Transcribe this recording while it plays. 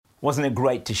Wasn't it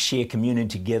great to share communion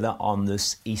together on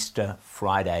this Easter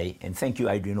Friday? And thank you,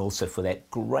 Adrian, also for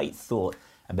that great thought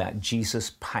about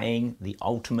Jesus paying the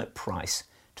ultimate price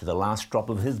to the last drop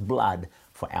of his blood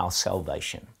for our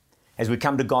salvation. As we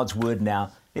come to God's word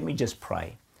now, let me just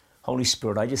pray. Holy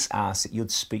Spirit, I just ask that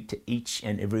you'd speak to each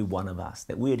and every one of us,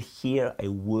 that we'd hear a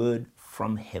word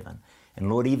from heaven. And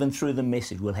Lord, even through the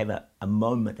message, we'll have a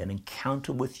moment, an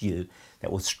encounter with you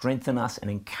that will strengthen us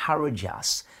and encourage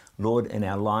us, Lord, in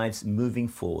our lives moving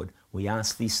forward. We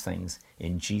ask these things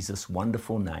in Jesus'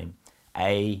 wonderful name.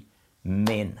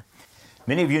 Amen.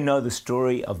 Many of you know the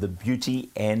story of the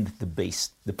Beauty and the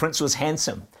Beast. The prince was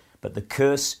handsome, but the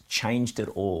curse changed it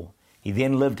all. He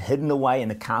then lived hidden away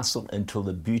in a castle until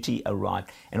the beauty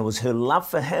arrived, and it was her love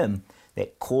for him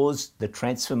that caused the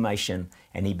transformation,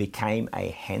 and he became a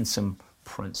handsome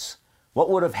prince. What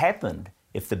would have happened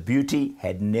if the beauty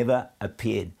had never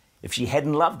appeared, if she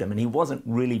hadn't loved him and he wasn't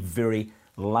really very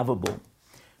lovable?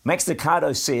 Max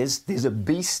Lucado says there's a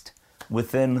beast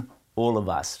within all of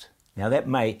us. Now that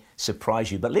may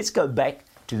surprise you, but let's go back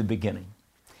to the beginning.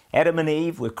 Adam and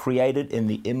Eve were created in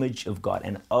the image of God,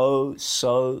 and oh,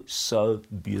 so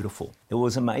beautiful. It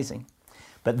was amazing.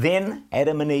 But then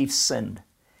Adam and Eve sinned,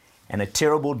 and a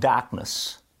terrible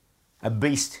darkness, a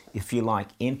beast, if you like,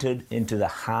 entered into the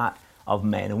heart of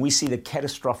man. And we see the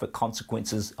catastrophic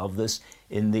consequences of this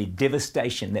in the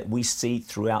devastation that we see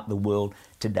throughout the world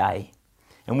today.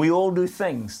 And we all do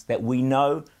things that we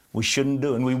know we shouldn't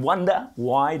do, and we wonder,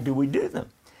 why do we do them?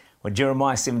 Well,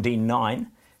 Jeremiah 17:9,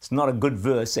 it's not a good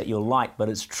verse that you'll like, but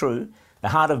it's true. The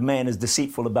heart of man is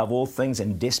deceitful above all things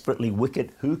and desperately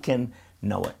wicked. Who can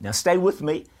know it? Now stay with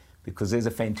me, because there's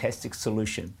a fantastic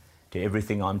solution to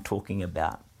everything I'm talking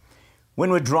about.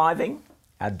 When we're driving,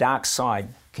 our dark side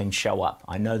can show up.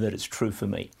 I know that it's true for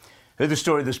me. Heard the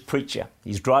story of this preacher.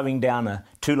 He's driving down a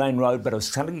 2-lane road, but it was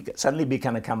suddenly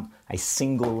become a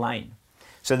single lane.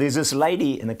 So there's this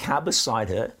lady in the car beside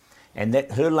her, and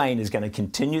that her lane is going to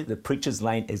continue. The preacher's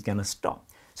lane is going to stop.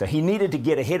 So he needed to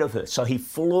get ahead of her, so he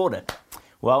floored it.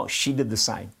 Well, she did the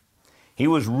same. He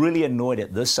was really annoyed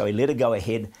at this, so he let her go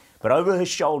ahead. But over her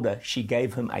shoulder, she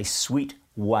gave him a sweet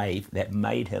wave that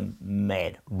made him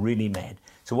mad, really mad.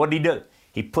 So what did he do?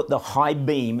 He put the high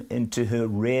beam into her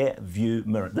rear view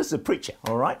mirror. This is a preacher,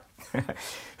 all right?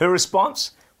 Her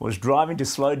response was driving to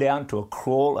slow down to a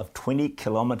crawl of 20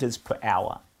 kilometers per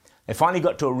hour. They finally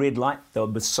got to a red light. They were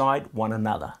beside one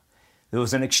another. There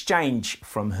was an exchange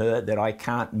from her that I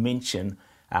can't mention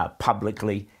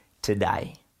publicly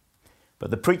today.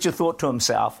 But the preacher thought to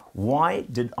himself, why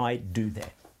did I do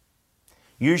that?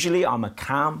 Usually I'm a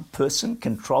calm person,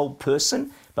 controlled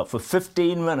person, but for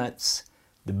 15 minutes,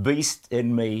 the beast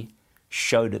in me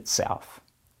showed itself.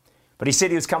 But he said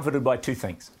he was comforted by two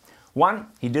things. One,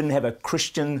 he didn't have a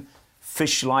Christian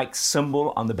fish-like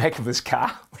symbol on the back of his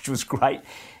car, which was great.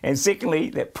 And secondly,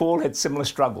 that Paul had similar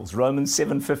struggles. Romans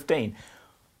 7:15.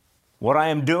 What I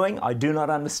am doing, I do not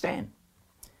understand.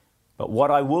 But what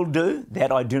I will do,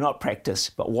 that I do not practice.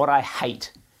 But what I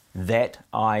hate, that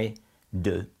I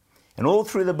do. And all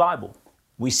through the Bible,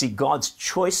 we see God's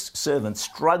choice servants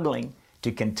struggling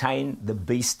to contain the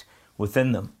beast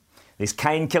within them. There's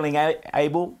Cain killing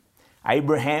Abel,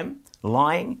 Abraham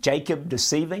lying, Jacob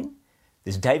deceiving.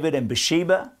 There's David and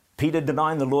Bathsheba, Peter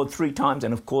denying the Lord 3 times,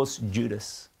 and of course,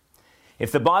 Judas.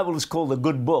 If the Bible is called a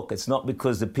good book, it's not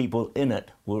because the people in it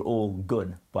were all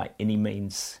good by any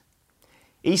means.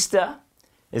 Easter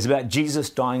is about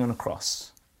Jesus dying on a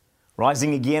cross,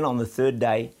 rising again on the 3rd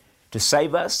day to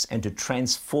save us and to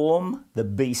transform the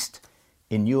beast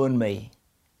in you and me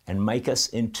and make us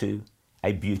into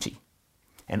a beauty.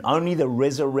 And only the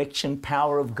resurrection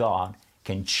power of God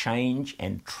can change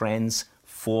and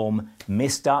transform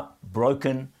messed up,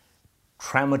 broken,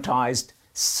 traumatized,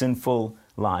 sinful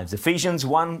lives. Ephesians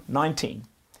 1:19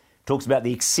 talks about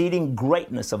the exceeding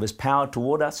greatness of his power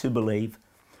toward us who believe,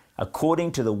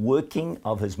 according to the working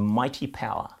of his mighty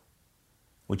power,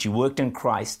 which he worked in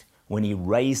Christ when he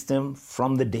raised him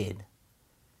from the dead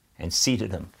and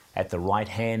seated him at the right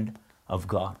hand of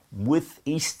God. With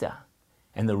Easter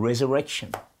and the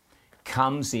resurrection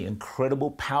comes the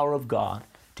incredible power of God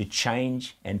to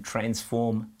change and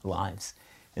transform lives.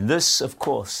 And this, of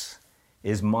course,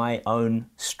 is my own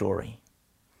story.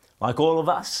 Like all of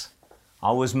us,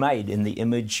 I was made in the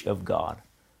image of God,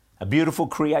 a beautiful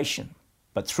creation.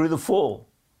 But through the fall,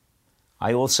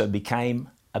 I also became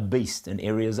a beast in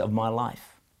areas of my life.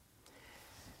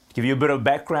 To give you a bit of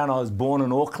background, I was born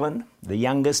in Auckland, the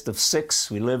youngest of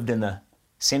 6. We lived in the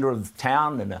centre of the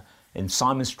town in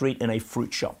Simon Street in a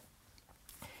fruit shop.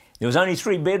 There was only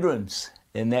 3 bedrooms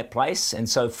in that place, and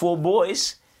so 4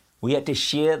 boys We had to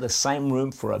share the same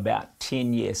room for about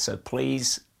 10 years, so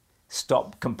please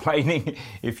stop complaining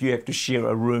if you have to share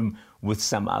a room with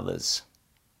some others.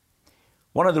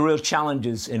 One of the real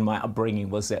challenges in my upbringing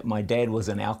was that my dad was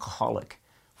an alcoholic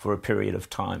for a period of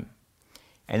time,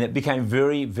 and it became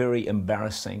very, very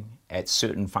embarrassing at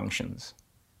certain functions.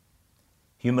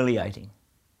 Humiliating.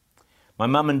 My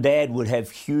mum and dad would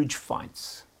have huge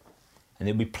fights, and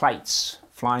there'd be plates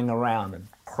flying around and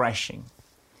crashing.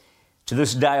 To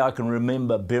this day, I can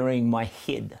remember burying my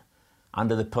head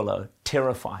under the pillow,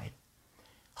 terrified,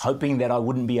 hoping that I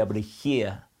wouldn't be able to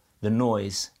hear the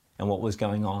noise and what was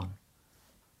going on.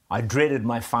 I dreaded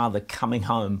my father coming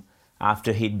home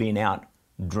after he'd been out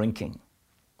drinking.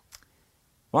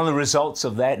 One of the results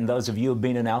of that, and those of you who have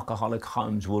been in alcoholic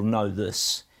homes will know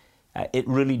this, it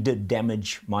really did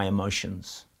damage my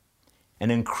emotions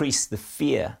and increase the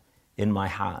fear in my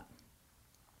heart.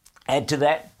 Add to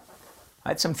that, I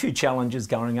had some few challenges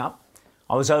growing up.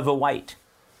 I was overweight,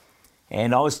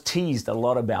 and I was teased a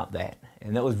lot about that,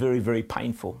 and that was very, very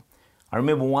painful. I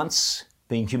remember once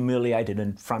being humiliated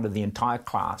in front of the entire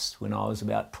class when I was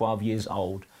about 12 years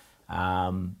old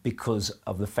because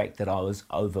of the fact that I was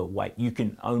overweight. You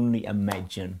can only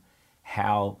imagine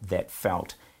how that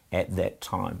felt at that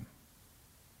time.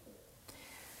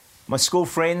 My school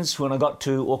friends, when I got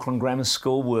to Auckland Grammar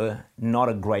School, were not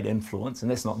a great influence,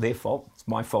 and that's not their fault. It's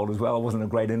my fault as well. I wasn't a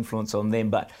great influence on them,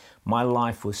 but my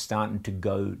life was starting to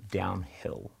go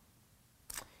downhill.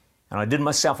 And I did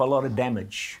myself a lot of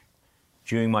damage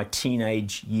during my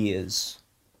teenage years.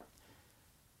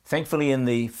 Thankfully, in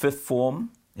the fifth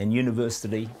form and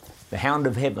university, the hound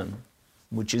of heaven,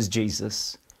 which is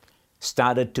Jesus,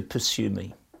 started to pursue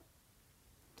me.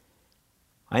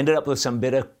 I ended up with some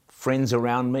better friends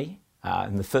around me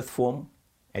in the fifth form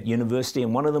at university,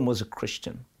 and one of them was a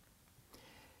Christian.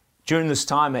 During this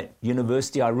time at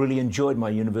university, I really enjoyed my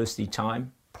university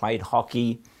time, played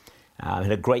hockey,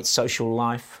 had a great social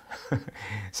life.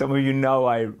 Some of you know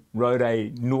I rode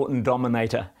a Norton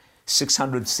Dominator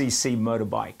 600cc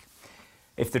motorbike.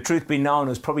 If the truth be known, it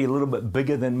was probably a little bit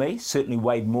bigger than me, certainly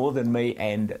weighed more than me,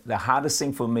 and the hardest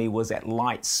thing for me was at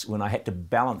lights when I had to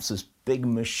balance this big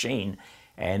machine,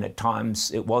 and at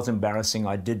times it was embarrassing.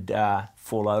 I did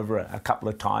fall over a couple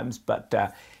of times, but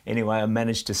anyway, I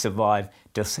managed to survive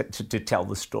to tell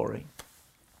the story.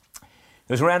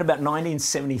 It was around about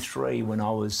 1973 when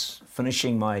I was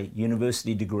finishing my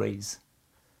university degrees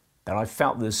that I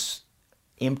felt this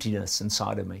emptiness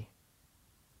inside of me.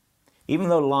 Even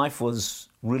though life was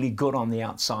really good on the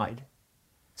outside,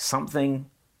 something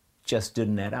just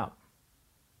didn't add up.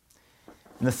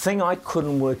 And the thing I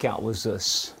couldn't work out was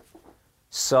this.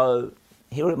 So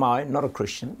here am I, not a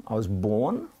Christian. I was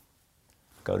born,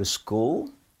 go to school,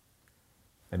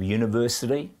 maybe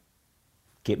university,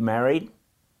 get married,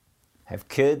 have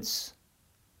kids,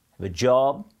 have a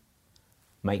job,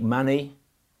 make money,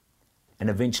 and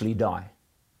eventually die.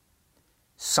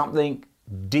 Something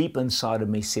deep inside of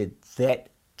me said, that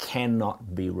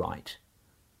cannot be right.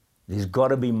 There's got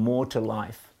to be more to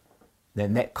life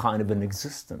than that kind of an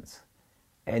existence.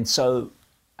 And so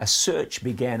a search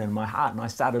began in my heart, and I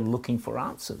started looking for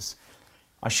answers.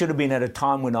 I should have been at a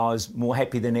time when I was more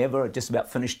happy than ever. I just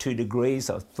about finished 2 degrees.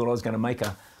 I thought I was going to make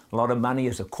a lot of money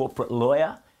as a corporate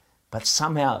lawyer, but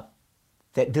somehow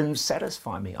that didn't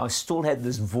satisfy me. I still had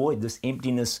this void, this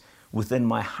emptiness within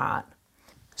my heart.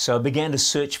 So I began to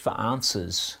search for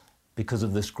answers because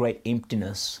of this great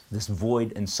emptiness, this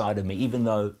void inside of me, even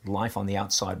though life on the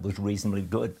outside was reasonably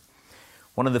good.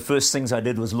 One of the first things I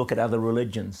did was look at other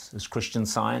religions. There's Christian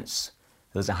Science,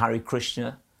 there's a Hare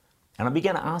Krishna, and I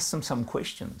began to ask them some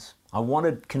questions. I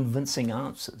wanted convincing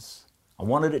answers. I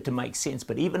wanted it to make sense,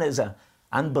 but even as an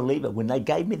unbeliever, when they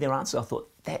gave me their answer, I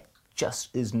thought, that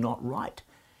just is not right.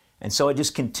 And so I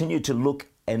just continued to look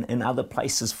in other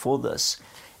places for this.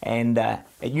 And at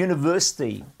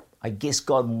university, I guess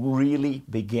God really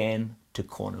began to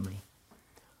corner me.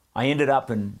 I ended up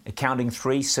in Accounting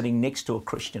 3, sitting next to a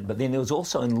Christian, but then there was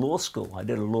also in law school, I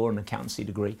did a law and accountancy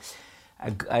degree,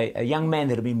 a young man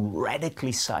that had been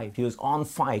radically saved. He was on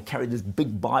fire, carried this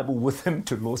big Bible with him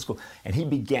to law school, and he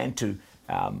began to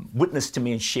witness to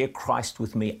me and share Christ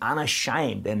with me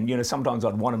unashamed. And, you know, sometimes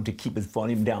I'd want him to keep his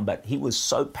volume down, but he was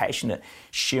so passionate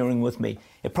sharing with me.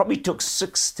 It probably took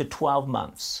 6 to 12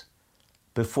 months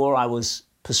before I was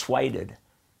persuaded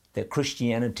that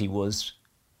Christianity was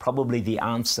probably the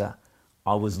answer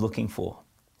I was looking for.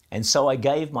 And so I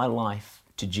gave my life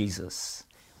to Jesus.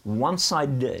 Once I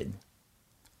did,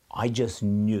 I just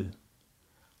knew.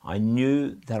 I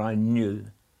knew that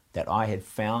I had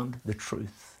found the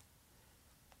truth.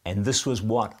 And this was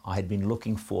what I had been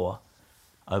looking for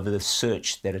over the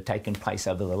search that had taken place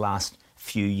over the last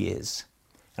few years.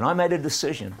 And I made a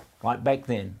decision right back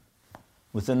then,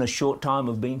 within a short time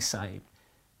of being saved,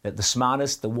 that the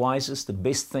smartest, the wisest, the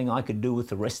best thing I could do with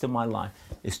the rest of my life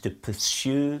is to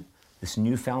pursue this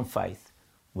newfound faith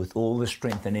with all the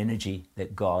strength and energy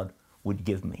that God would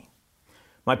give me.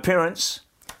 My parents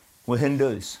were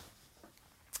Hindus,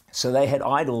 so they had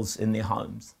idols in their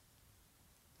homes.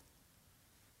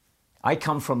 I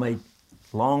come from a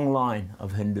long line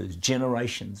of Hindus,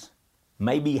 generations,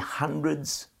 maybe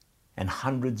hundreds and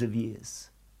hundreds of years.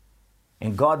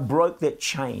 And God broke that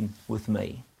chain with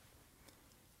me.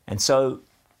 And so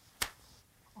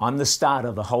I'm the start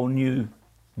of a whole new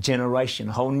generation,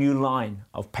 a whole new line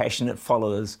of passionate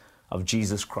followers of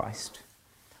Jesus Christ.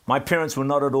 My parents were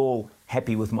not at all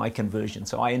happy with my conversion,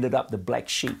 so I ended up the black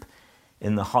sheep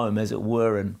in the home, as it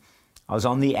were, and I was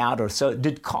on the outer, so it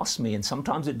did cost me, and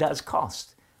sometimes it does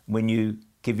cost when you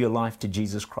give your life to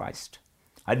Jesus Christ.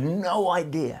 I had no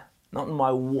idea, not in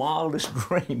my wildest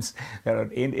dreams, that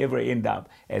I'd ever end up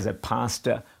as a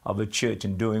pastor of a church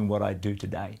and doing what I do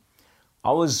today.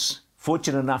 I was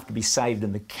fortunate enough to be saved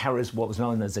in what was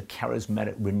known as the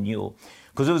charismatic renewal,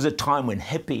 because it was a time when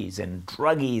hippies and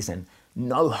druggies and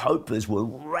no-hopers were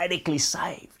radically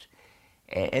saved,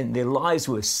 and their lives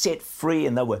were set free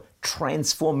and they were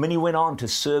transformed. Many went on to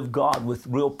serve God with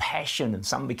real passion, and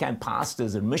some became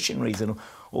pastors and missionaries and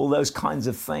all those kinds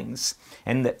of things.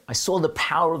 And I saw the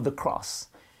power of the cross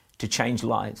to change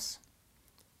lives.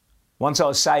 Once I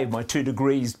was saved, my 2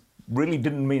 degrees really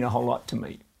didn't mean a whole lot to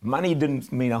me. Money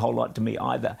didn't mean a whole lot to me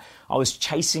either. I was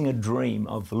chasing a dream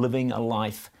of living a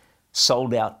life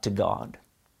sold out to God.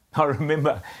 I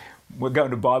remember we're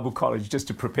going to Bible college just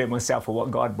to prepare myself for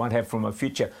what God might have for my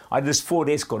future. I had this Ford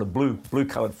Escort, a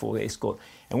blue-coloured Ford Escort,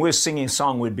 and we were singing a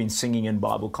song we'd been singing in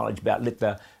Bible college about let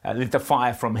the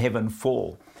fire from heaven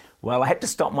fall. Well, I had to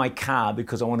stop my car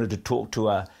because I wanted to talk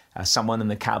to someone in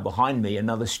the car behind me,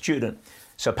 another student.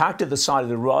 So I parked at the side of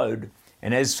the road,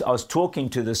 and as I was talking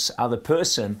to this other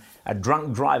person, a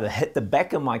drunk driver hit the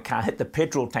back of my car, hit the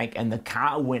petrol tank, and the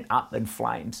car went up in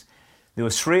flames. There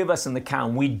was 3 of us in the car,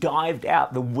 and we dived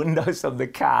out the windows of the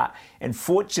car and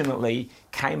fortunately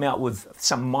came out with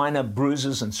some minor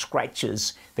bruises and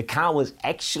scratches. The car was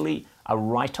actually a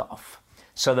write-off.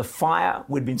 So the fire,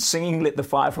 we'd been singing, let the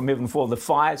fire from heaven fall. The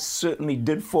fire certainly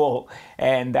did fall.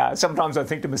 And sometimes I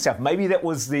think to myself, maybe that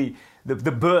was the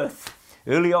birth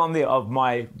early on there of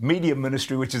my media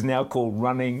ministry, which is now called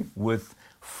Running with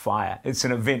Fire. It's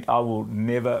an event I will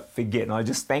never forget. And I'm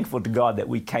just thankful to God that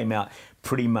we came out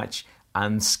pretty much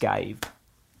unscathed.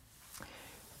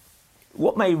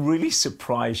 What may really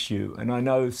surprise you, and I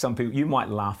know some people, you might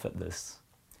laugh at this,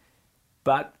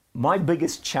 but my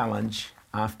biggest challenge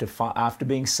after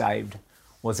being saved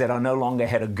was that I no longer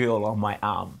had a girl on my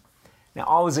arm. Now,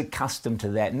 I was accustomed to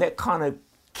that, and that kind of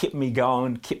kept me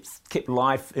going, kept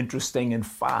life interesting and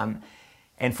fun.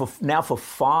 And for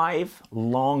 5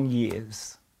 long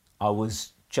years, I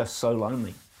was just so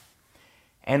lonely.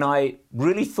 And I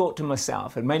really thought to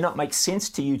myself, it may not make sense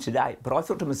to you today, but I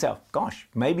thought to myself, gosh,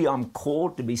 maybe I'm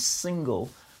called to be single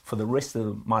for the rest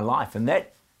of my life. And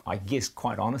that, I guess,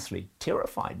 quite honestly,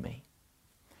 terrified me.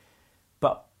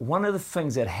 But one of the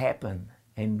things that happened,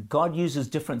 and God uses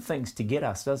different things to get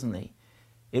us, doesn't He?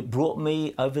 It brought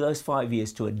me over those 5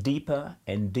 years to a deeper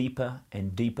and deeper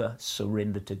and deeper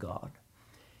surrender to God.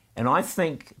 And I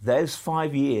think those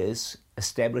 5 years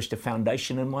established a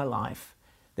foundation in my life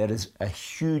that is a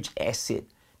huge asset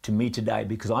to me today,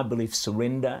 because I believe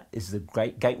surrender is the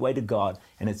great gateway to God,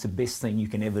 and it's the best thing you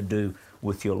can ever do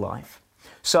with your life.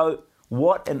 So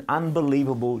what an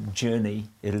unbelievable journey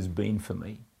it has been for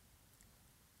me.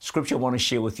 Scripture I want to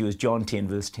share with you is John 10,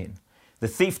 verse 10. The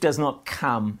thief does not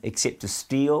come except to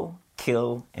steal,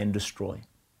 kill, and destroy.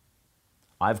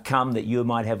 I've come that you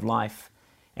might have life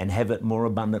and have it more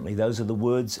abundantly. Those are the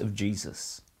words of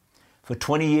Jesus. For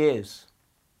 20 years,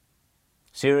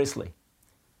 seriously,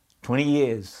 20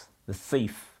 years, the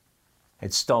thief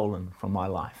had stolen from my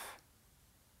life.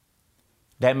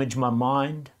 Damaged my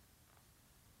mind,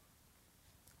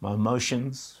 my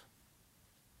emotions,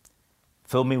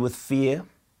 filled me with fear,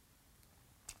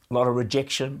 a lot of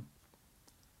rejection,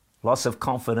 loss of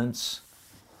confidence,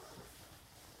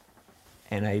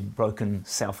 and a broken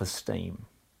self-esteem.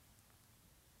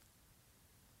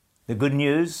 The good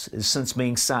news is, since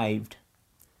being saved,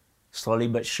 slowly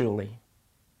but surely,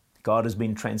 God has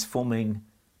been transforming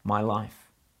my life.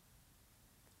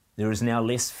 There is now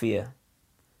less fear.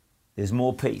 There's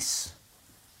more peace.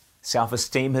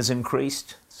 Self-esteem has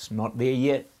increased. It's not there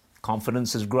yet.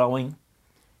 Confidence is growing.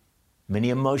 Many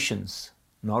emotions,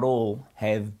 not all,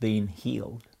 have been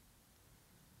healed.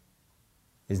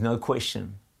 There's no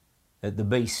question that the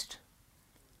beast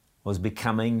was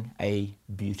becoming a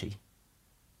beauty.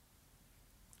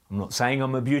 I'm not saying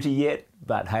I'm a beauty yet,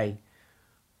 but hey,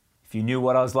 if you knew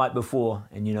what I was like before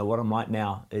and you know what I'm like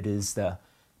now, it is the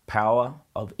power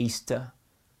of Easter,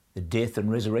 the death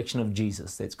and resurrection of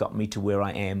Jesus that's got me to where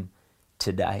I am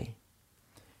today.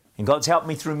 And God's helped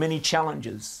me through many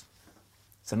challenges.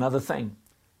 It's another thing.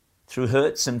 Through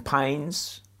hurts and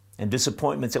pains and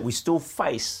disappointments that we still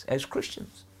face as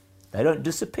Christians. They don't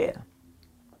disappear.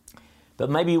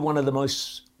 But maybe one of the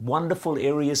most wonderful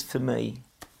areas for me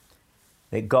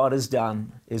that God has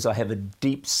done is I have a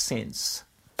deep sense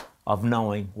of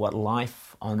knowing what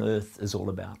life on earth is all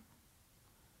about.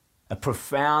 A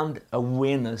profound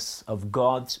awareness of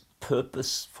God's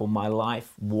purpose for my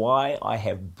life, why I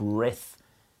have breath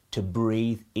to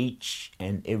breathe each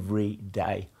and every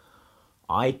day.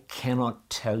 I cannot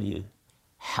tell you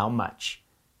how much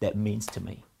that means to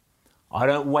me. I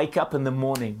don't wake up in the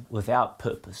morning without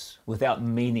purpose, without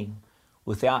meaning,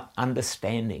 without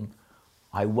understanding.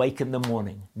 I wake in the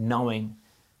morning knowing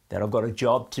that I've got a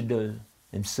job to do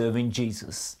in serving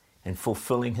Jesus and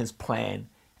fulfilling his plan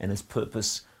and his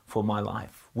purpose for my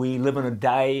life. We live in a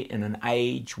day, in an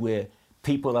age where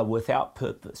people are without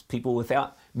purpose, people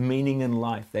without meaning in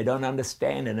life. They don't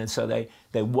understand it, and so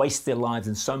they waste their lives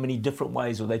in so many different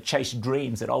ways, or they chase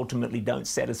dreams that ultimately don't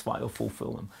satisfy or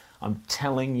fulfill them. I'm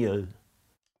telling you,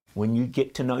 when you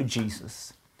get to know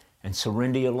Jesus and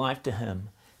surrender your life to him,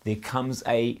 there comes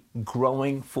a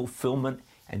growing fulfillment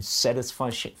and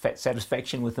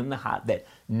satisfaction within the heart that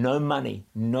no money,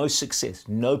 no success,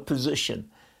 no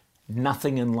position,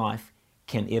 nothing in life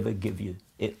can ever give you.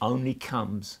 It only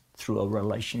comes through a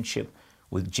relationship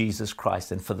with Jesus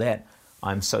Christ. And for that,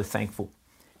 I'm so thankful.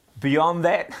 Beyond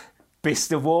that,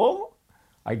 best of all,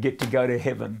 I get to go to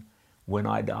heaven when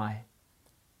I die.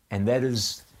 And that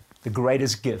is the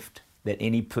greatest gift that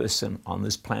any person on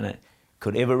this planet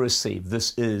could ever receive.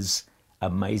 This is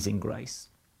amazing grace.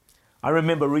 I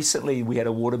remember recently we had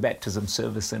a water baptism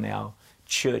service in our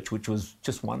church, which was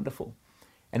just wonderful.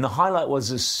 And the highlight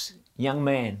was this young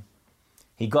man.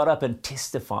 He got up and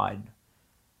testified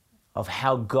of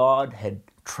how God had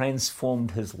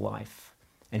transformed his life.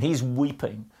 And he's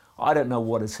weeping. I don't know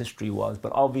what his history was,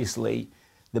 but obviously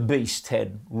the beast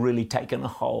had really taken a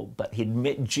hold. But he'd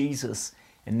met Jesus,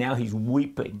 and now he's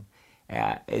weeping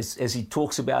as he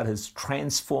talks about his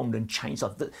transformed and changed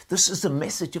life. This is the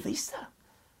message of Easter.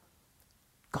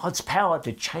 God's power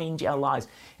to change our lives.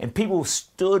 And people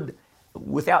stood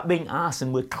without being asked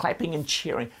and were clapping and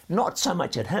cheering, not so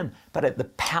much at him, but at the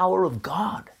power of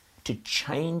God to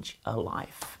change a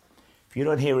life. If you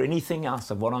don't hear anything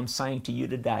else of what I'm saying to you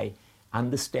today,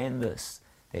 understand this,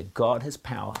 that God has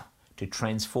power to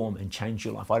transform and change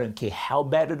your life. I don't care how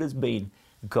bad it has been,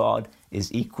 God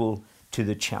is equal to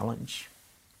the challenge.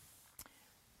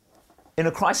 In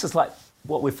a crisis like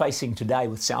what we're facing today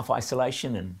with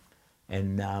self-isolation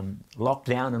and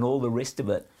lockdown and all the rest of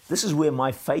it, this is where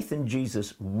my faith in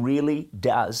Jesus really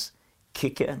does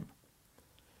kick in.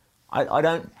 I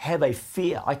don't have a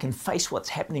fear. I can face what's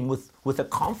happening with a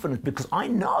confidence because I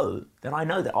know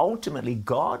that ultimately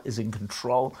God is in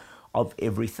control of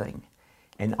everything.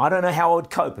 And I don't know how I would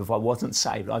cope if I wasn't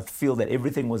saved. I feel that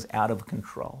everything was out of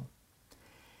control.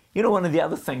 You know, one of the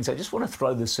other things, I just want to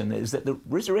throw this in, is that the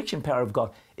resurrection power of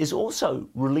God is also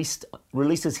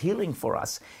releases healing for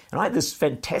us. And I had this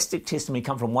fantastic testimony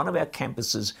come from one of our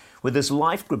campuses where this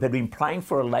life group had been praying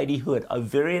for a lady who had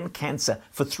ovarian cancer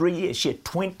for 3 years. She had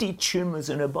 20 tumors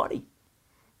in her body.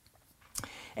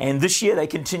 And this year they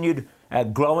continued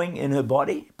growing in her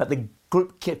body, but the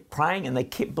group kept praying and they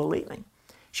kept believing.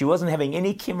 She wasn't having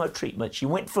any chemo treatment. She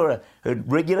went for her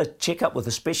regular checkup with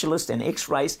a specialist and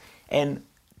x-rays, and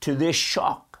to their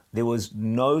shock, there was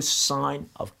no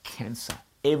sign of cancer.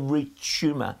 Every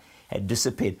tumor had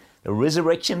disappeared. The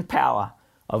resurrection power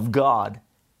of God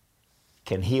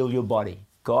can heal your body.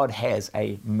 God has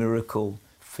a miracle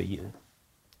for you.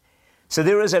 So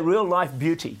there is a real life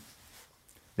beauty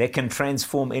that can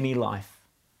transform any life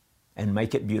and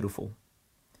make it beautiful.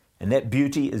 And that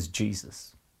beauty is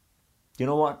Jesus. You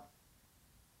know what?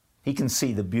 He can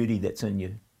see the beauty that's in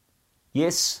you.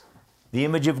 Yes, the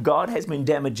image of God has been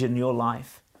damaged in your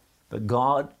life, but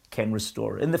God can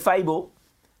restore it. In the fable,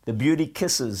 the beauty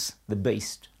kisses the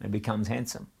beast and becomes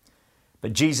handsome.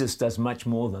 But Jesus does much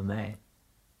more than that.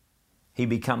 He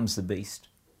becomes the beast,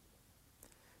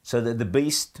 so that the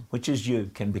beast, which is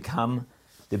you, can become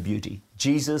the beauty.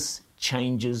 Jesus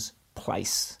changes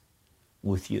place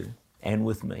with you and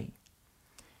with me.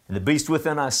 And the beast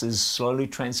within us is slowly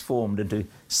transformed into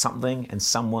something and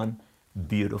someone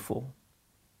beautiful.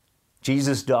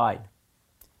 Jesus died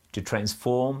to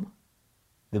transform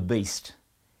the beast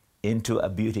into a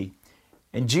beauty.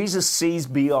 And Jesus sees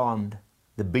beyond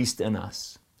the beast in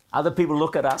us. Other people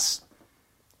look at us,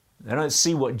 they don't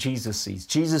see what Jesus sees.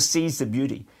 Jesus sees the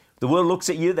beauty. The world looks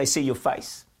at you, they see your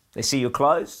face. They see your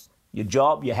clothes, your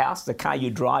job, your house, the car you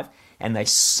drive, and they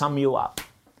sum you up.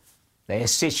 They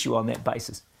assess you on that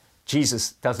basis.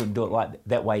 Jesus doesn't do it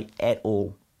that way at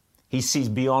all. He sees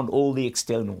beyond all the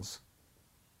externals.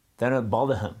 They don't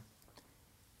bother him.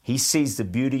 He sees the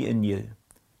beauty in you.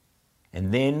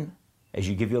 And then, as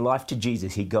you give your life to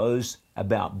Jesus, he goes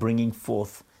about bringing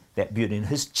forth that beauty. And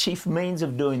his chief means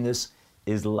of doing this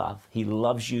is love. He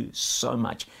loves you so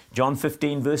much. John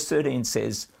 15 verse 13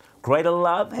 says, "Greater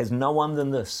love has no one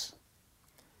than this,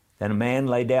 than a man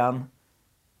lay down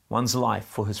one's life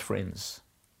for his friends."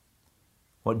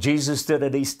 What Jesus did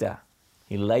at Easter,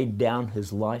 he laid down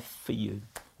his life for you,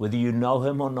 whether you know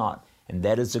him or not. And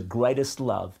that is the greatest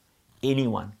love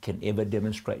anyone can ever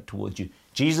demonstrate towards you.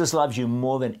 Jesus loves you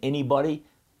more than anybody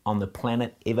on the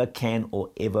planet ever can or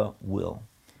ever will.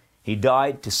 He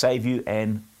died to save you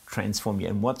and transform you.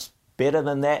 And what's better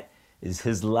than that is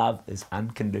his love is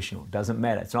unconditional. It doesn't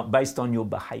matter. It's not based on your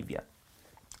behavior.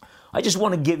 I just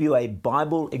want to give you a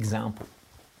Bible example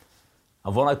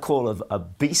of what I call a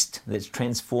beast that's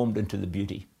transformed into the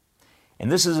beauty.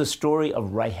 And this is a story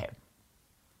of Rahab.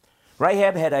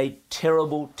 Rahab had a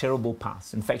terrible, terrible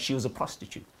past. In fact, she was a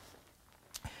prostitute.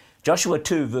 Joshua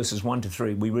 2 verses 1 to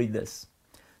 3, we read this.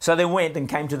 "So they went and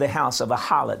came to the house of a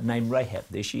harlot named Rahab,"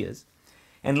 there she is,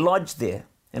 "and lodged there.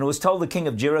 And it was told the king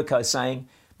of Jericho, saying,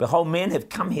 Behold, men have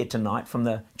come here tonight from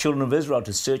the children of Israel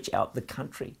to search out the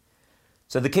country.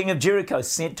 So the king of Jericho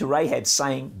sent to Rahab,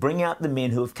 saying, Bring out the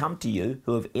men who have come to you,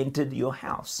 who have entered your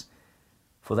house,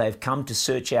 for they have come to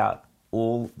search out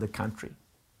all the country."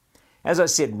 As I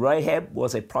said, Rahab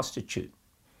was a prostitute,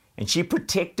 and she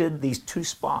protected these two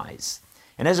spies.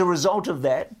 And as a result of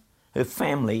that, her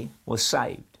family was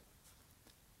saved.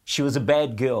 She was a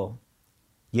bad girl,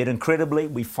 yet incredibly,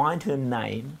 we find her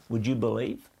name, would you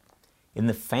believe, in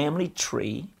the family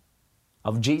tree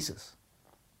of Jesus.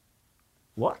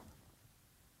 What?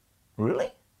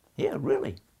 Really? Yeah,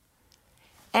 really.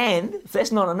 And if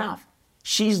that's not enough,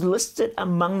 she's listed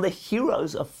among the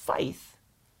heroes of faith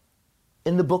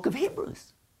in the book of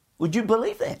Hebrews. Would you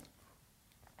believe that?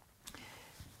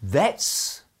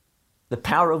 That's the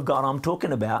power of God I'm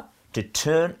talking about to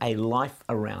turn a life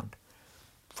around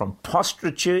from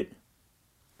prostitute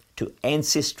to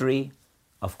ancestry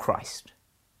of Christ.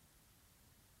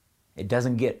 It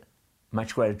doesn't get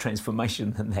much greater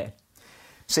transformation than that.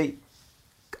 See,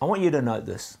 I want you to know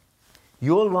this.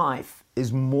 Your life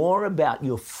is more about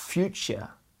your future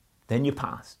than your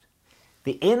past.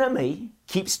 The enemy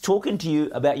keeps talking to you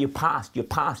about your past, your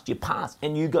past, your past,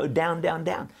 and you go down, down,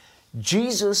 down.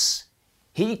 Jesus,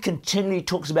 he continually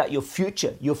talks about your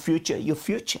future, your future, your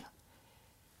future.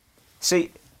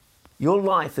 See, your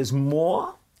life is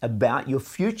more about your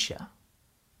future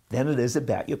than it is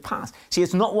about your past. See,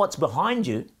 it's not what's behind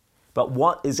you, but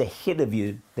what is ahead of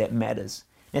you that matters.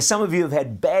 Now, some of you have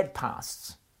had bad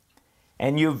pasts,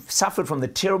 and you've suffered from the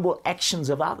terrible actions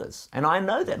of others. And I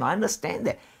know that, and I understand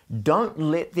that. Don't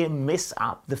let them mess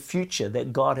up the future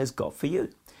that God has got for you.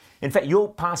 In fact,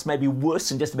 your past may be worse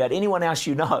than just about anyone else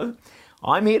you know.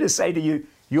 I'm here to say to you,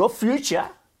 your future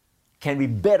can be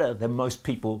better than most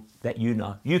people that you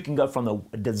know. You can go from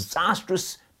a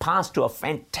disastrous past to a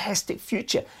fantastic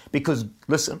future because,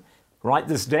 listen, write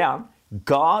this down,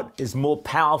 God is more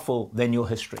powerful than your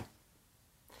history.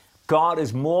 God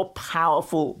is more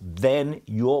powerful than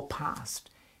your past.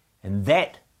 And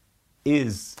that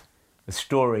is the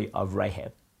story of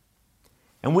Rahab.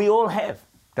 And we all have,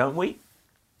 don't we?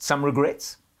 Some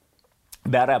regrets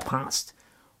about our past.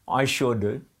 I sure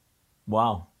do.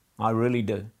 Wow, I really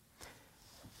do.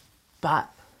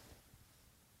 But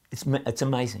it's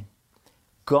amazing.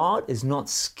 God is not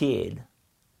scared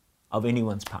of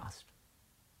anyone's past.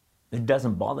 It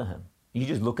doesn't bother him. You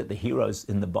just look at the heroes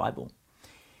in the Bible.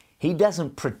 He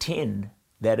doesn't pretend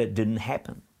that it didn't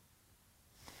happen.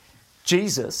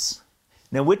 Jesus,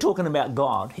 now we're talking about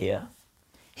God here.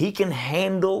 He can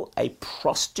handle a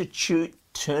prostitute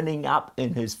turning up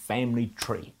in his family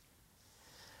tree.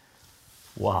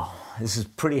 Wow, this is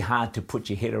pretty hard to put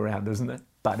your head around, isn't it?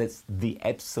 But it's the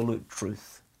absolute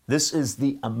truth. This is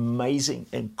the amazing,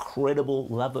 incredible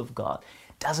love of God.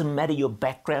 Doesn't matter your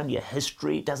background, your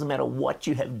history, doesn't matter what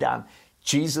you have done.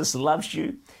 Jesus loves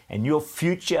you, and your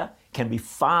future can be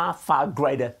far, far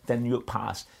greater than your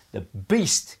past. The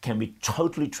beast can be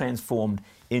totally transformed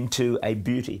into a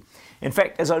beauty. In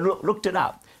fact, as I looked it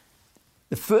up,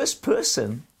 the first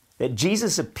person that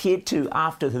Jesus appeared to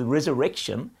after the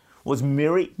resurrection was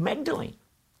Mary Magdalene.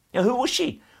 Now, who was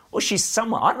she? Well, she's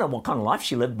someone, I don't know what kind of life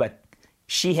she lived, but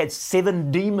she had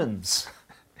 7 demons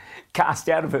cast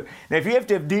out of her. Now, if you have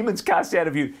to have demons cast out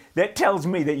of you, that tells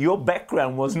me that your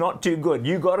background was not too good.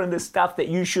 You got into stuff that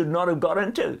you should not have got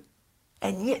into.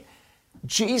 And yet,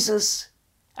 Jesus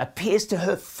appears to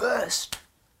her first,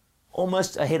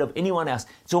 almost ahead of anyone else.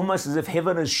 It's almost as if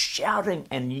heaven is shouting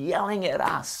and yelling at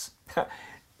us.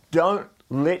 Don't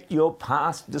let your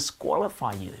past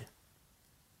disqualify you,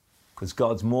 because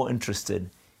God's more interested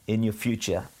in your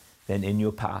future than in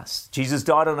your past. Jesus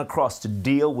died on a cross to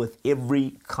deal with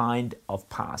every kind of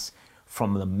past,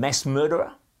 from the mass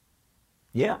murderer,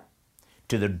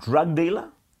 to the drug dealer,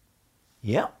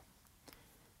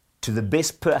 to the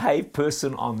best behaved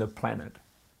person on the planet.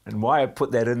 And why I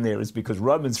put that in there is because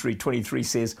Romans 3:23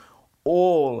 says,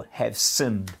 all have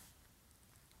sinned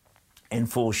and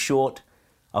fall short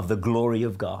of the glory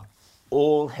of God.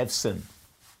 All have sinned.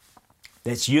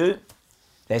 That's you,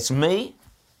 that's me,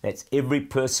 that's every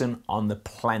person on the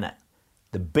planet.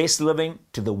 The best living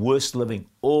to the worst living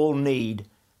all need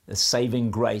the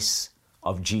saving grace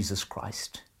of Jesus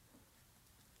Christ.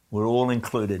 We're all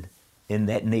included in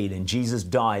that need, and Jesus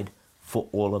died for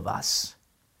all of us.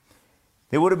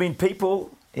 There would have been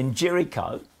people in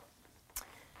Jericho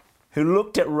who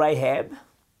looked at Rahab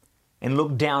and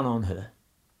looked down on her.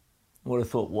 Would have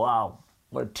thought, wow,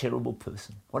 what a terrible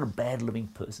person, what a bad living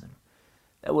person.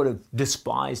 They would have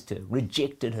despised her,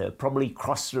 rejected her, probably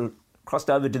crossed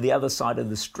over to the other side of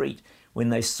the street when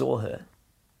they saw her.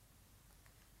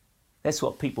 That's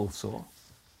what people saw.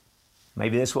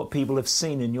 Maybe that's what people have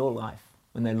seen in your life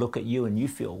when they look at you and you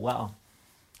feel, wow,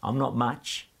 I'm not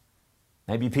much.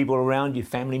 Maybe people around you,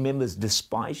 family members,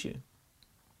 despise you.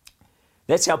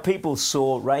 That's how people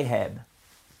saw Rahab.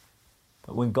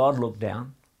 But when God looked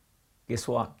down, guess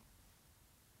what?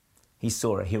 He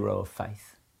saw a hero of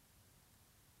faith.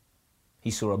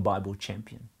 He saw a Bible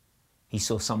champion. He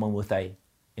saw someone with an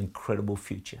incredible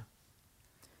future.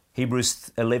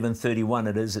 Hebrews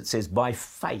 11:31 it says, by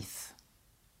faith,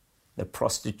 the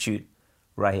prostitute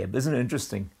Rahab. Isn't it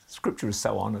interesting? Scripture is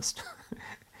so honest.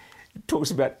 It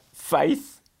talks about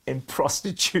faith and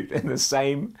prostitute in the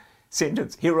same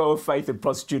sentence. Hero of faith and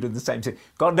prostitute in the same sentence.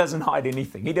 God doesn't hide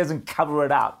anything. He doesn't cover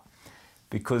it up,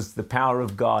 because the power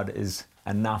of God is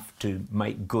enough to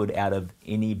make good out of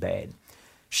any bad.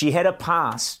 She had a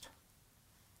past,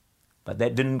 but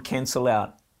that didn't cancel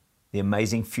out the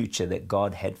amazing future that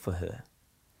God had for her.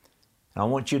 And I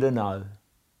want you to know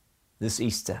this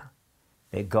Easter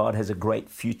that God has a great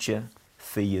future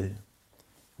for you.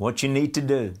 What you need to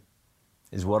do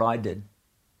is what I did.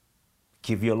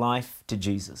 Give your life to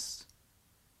Jesus.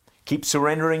 Keep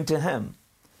surrendering to Him,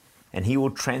 and He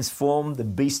will transform the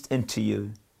beast into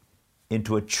you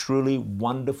into a truly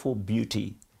wonderful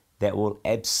beauty that will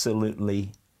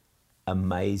absolutely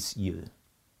amaze you.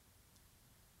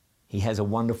 He has a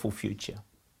wonderful future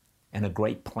and a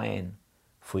great plan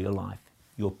for your life.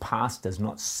 Your past does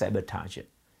not sabotage it.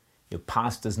 Your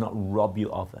past does not rob you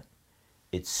of it.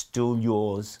 It's still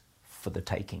yours for the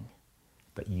taking.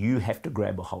 But you have to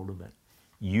grab a hold of it.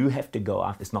 You have to go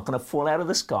after. It's not going to fall out of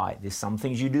the sky. There's some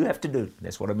things you do have to do.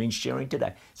 That's what I mean sharing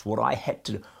today. It's what I had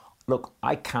to do. Look,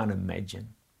 I can't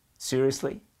imagine,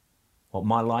 seriously, what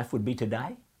my life would be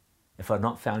today if I'd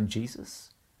not found Jesus.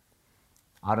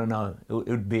 I don't know. It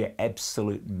would be an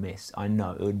absolute mess. I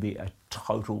know. It would be a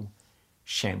total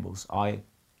shambles. I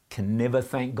can never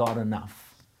thank God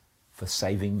enough for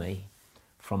saving me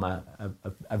from a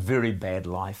very bad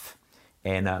life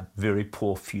and a very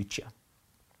poor future.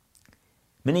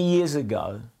 Many years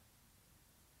ago,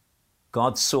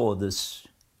 God saw this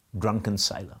drunken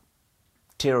sailor.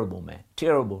 Terrible man,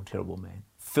 terrible, terrible man.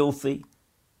 Filthy,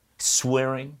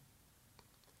 swearing,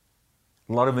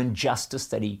 a lot of injustice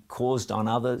that he caused on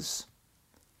others,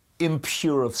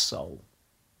 impure of soul,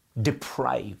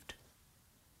 depraved.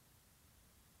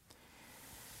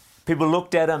 People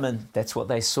looked at him and that's what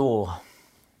they saw.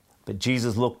 But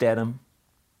Jesus looked at him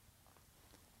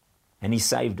and He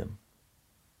saved him.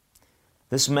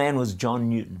 This man was John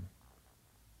Newton.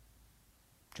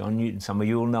 John Newton, some of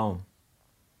you will know him.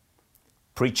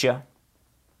 Preacher,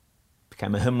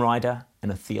 became a hymn writer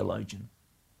and a theologian.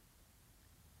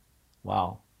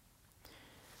 Wow.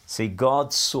 See,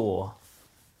 God saw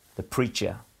the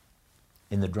preacher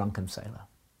in the drunken sailor,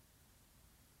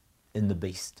 in the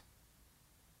beast.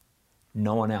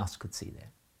 No one else could see that.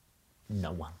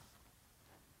 No one.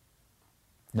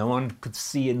 No one could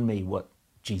see in me what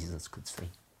Jesus could see.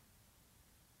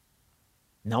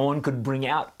 No one could bring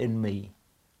out in me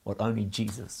what only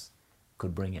Jesus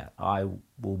could bring out. I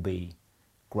will be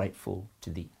grateful to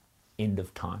the end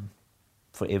of time,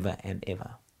 forever and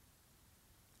ever.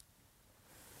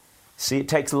 See, it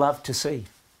takes love to see.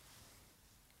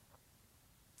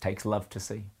 It takes love to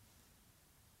see.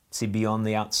 See beyond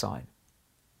the outside.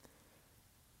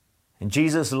 And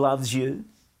Jesus loves you,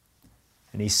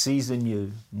 and he sees in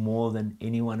you more than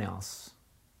anyone else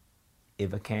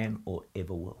ever can or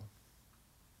ever will.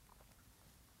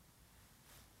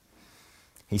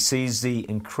 He sees the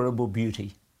incredible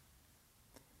beauty,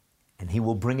 and he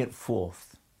will bring it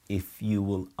forth if you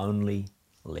will only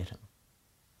let him.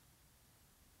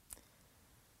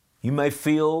 You may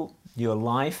feel your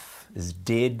life is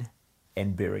dead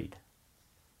and buried,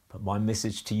 but my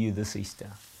message to you this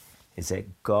Easter is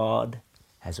that God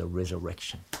has a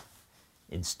resurrection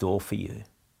in store for you,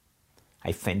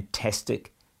 a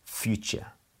fantastic future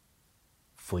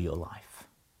for your life.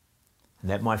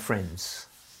 And that, my friends,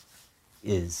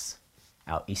 is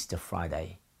our Easter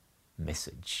Friday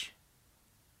message.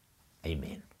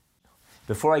 Amen.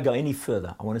 Before I go any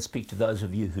further, I want to speak to those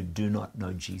of you who do not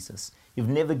know Jesus. You've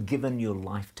never given your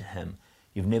life to him.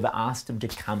 You've never asked him to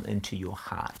come into your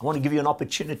heart. I want to give you an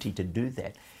opportunity to do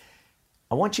that.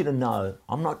 I want you to know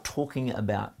I'm not talking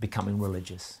about becoming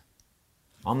religious.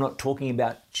 I'm not talking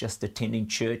about just attending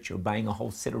church or obeying a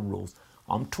whole set of rules.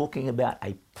 I'm talking about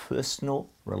a personal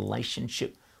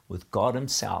relationship with God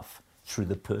himself through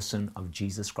the person of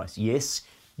Jesus Christ. Yes,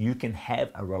 you can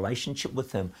have a relationship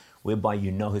with him whereby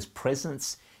you know his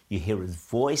presence, you hear his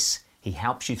voice, he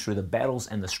helps you through the battles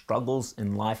and the struggles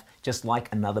in life just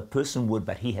like another person would,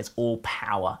 but he has all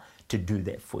power to do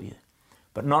that for you.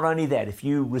 But not only that, if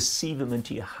you receive him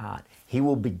into your heart, he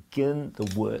will begin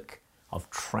the work of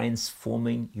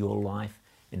transforming your life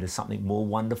into something more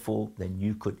wonderful than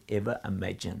you could ever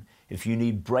imagine. If you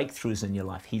need breakthroughs in your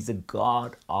life, he's a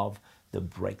God of the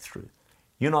breakthrough.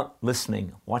 You're not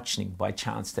listening, watching by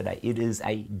chance today. It is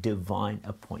a divine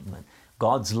appointment.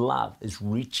 God's love is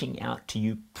reaching out to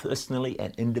you personally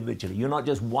and individually. You're not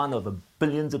just one of the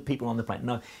billions of people on the planet.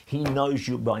 No, he knows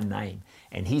you by name,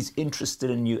 and he's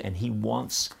interested in you, and he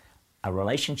wants a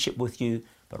relationship with you,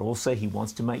 but also he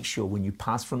wants to make sure when you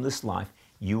pass from this life,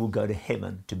 you will go to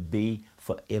heaven to be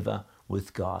forever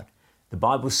with God. The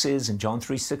Bible says in John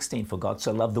 3:16, for God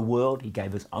so loved the world, he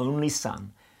gave his only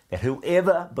son, that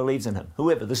whoever believes in him,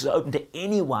 whoever, this is open to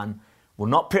anyone, will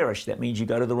not perish. That means you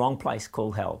go to the wrong place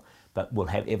called hell, but will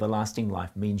have everlasting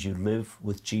life, means you live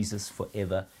with Jesus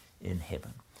forever in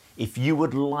heaven. If you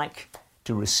would like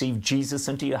to receive Jesus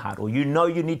into your heart, or you know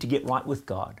you need to get right with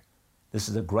God, this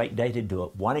is a great day to do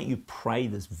it. Why don't you pray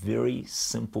this very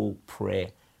simple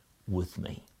prayer with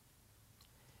me?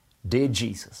 Dear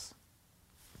Jesus,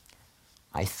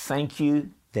 I thank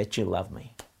you that you love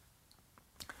me.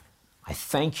 I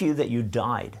thank you that you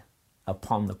died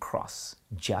upon the cross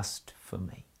just for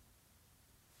me.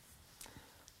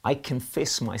 I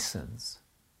confess my sins,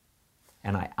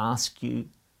 and I ask you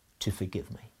to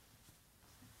forgive me.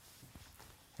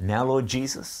 And now, Lord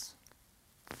Jesus,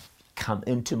 come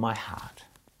into my heart.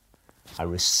 I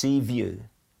receive you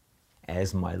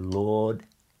as my Lord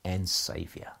and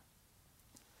Savior.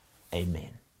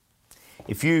 Amen.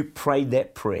 If you prayed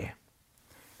that prayer,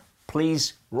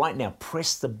 please right now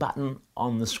press the button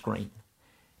on the screen.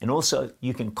 And also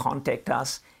you can contact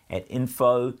us at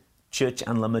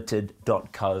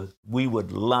info@churchunlimited.co. We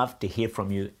would love to hear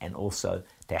from you and also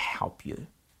to help you.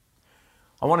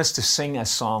 I want us to sing a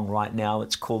song right now.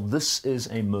 It's called This Is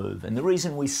a Move. And the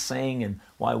reason we sing and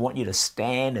why I want you to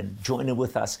stand and join in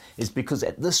with us is because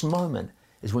at this moment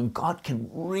is when God can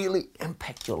really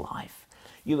impact your life.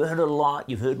 You've heard a lot,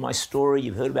 you've heard my story,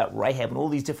 you've heard about Rahab and all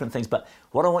these different things, but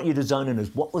what I want you to zone in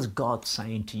is what was God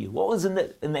saying to you? What was in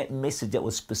that message that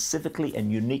was specifically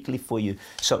and uniquely for you?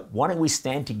 So why don't we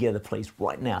stand together, please,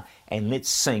 right now, and let's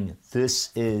sing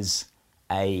This Is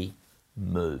a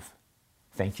Move.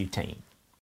 Thank you, team.